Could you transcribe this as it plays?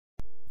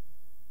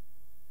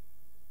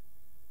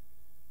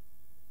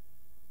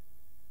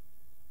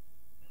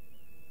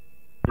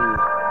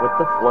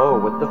the flow,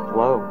 with the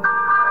flow,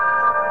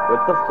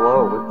 with the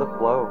flow, with the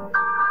flow,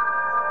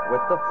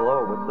 with the flow,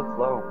 with the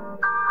flow.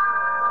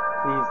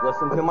 Please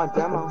listen to my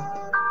demo.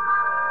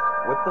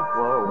 With the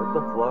flow, with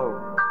the flow,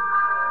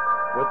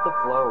 with the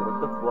flow,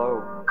 with the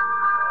flow,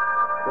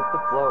 with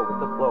the flow, with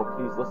the flow.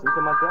 Please listen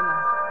to my demo.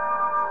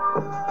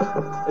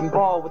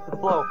 Involved with the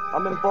flow,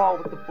 I'm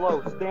involved with the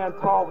flow. Stand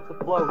tall with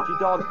the flow,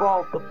 G-Dog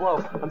ball with the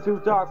flow. I'm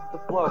too dark with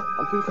the flow,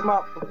 I'm too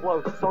smart with the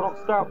flow. So don't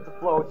start with the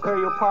flow, I'll tear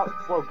you apart with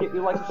the flow. Get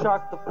you like a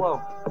shark with the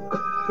flow.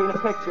 Paint a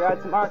picture,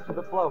 add some art to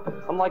the flow.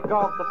 I'm like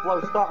golf with the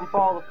flow, start and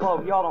follow the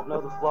flow. Y'all don't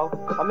know the flow,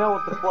 I'm ill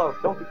with the flow.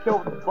 Don't be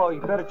killed with the flow,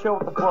 you better chill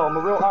with the flow. I'm a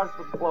real artist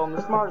with the flow, I'm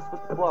the smartest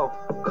with the flow.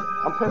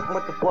 I'm pimping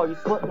with the flow, you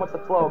slipping with the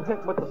flow. I'm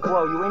hitting with the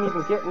flow, you ain't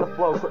even getting the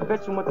flow. Quit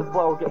bitching with the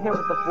flow, get hit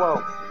with the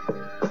flow.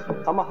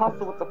 I'm a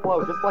hustle with the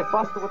flow, just like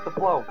Buster with the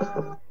flow.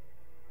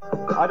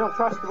 I don't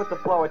trust you with the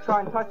flow, I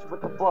try and touch you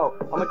with the flow.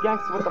 I'm a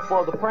gangster with the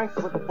flow, the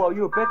prankster with the flow.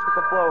 You a bitch with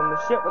the flow, and the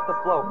shit with the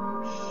flow.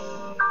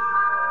 Shh.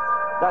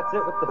 That's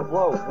it with the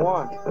flow,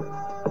 one.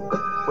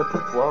 With the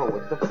flow,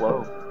 with the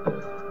flow.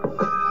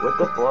 With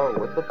the flow,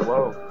 with the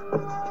flow.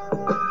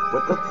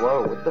 With the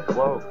flow, with the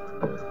flow.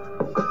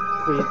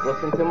 Please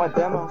listen to my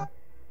demo.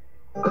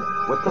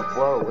 With the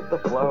flow, with the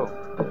flow.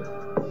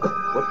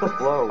 With the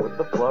flow, with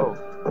the flow.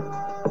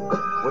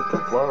 With the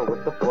flow,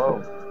 with the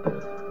flow.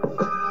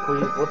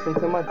 Please listen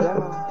to my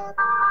demo.